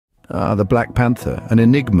Ah, the Black Panther, an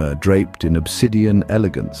enigma draped in obsidian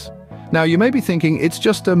elegance. Now, you may be thinking it's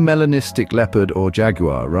just a melanistic leopard or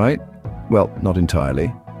jaguar, right? Well, not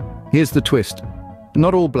entirely. Here's the twist.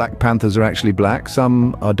 Not all black panthers are actually black.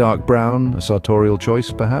 Some are dark brown, a sartorial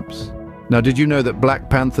choice, perhaps. Now, did you know that black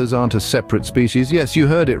panthers aren't a separate species? Yes, you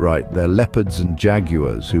heard it right. They're leopards and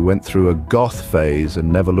jaguars who went through a goth phase and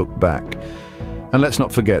never looked back. And let's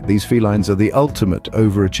not forget, these felines are the ultimate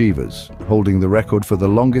overachievers, holding the record for the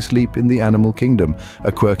longest leap in the animal kingdom.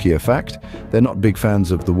 A quirkier fact, they're not big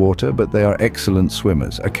fans of the water, but they are excellent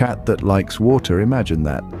swimmers. A cat that likes water, imagine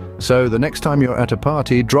that. So the next time you're at a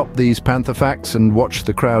party, drop these panther facts and watch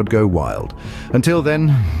the crowd go wild. Until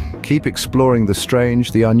then, keep exploring the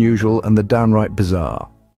strange, the unusual, and the downright bizarre.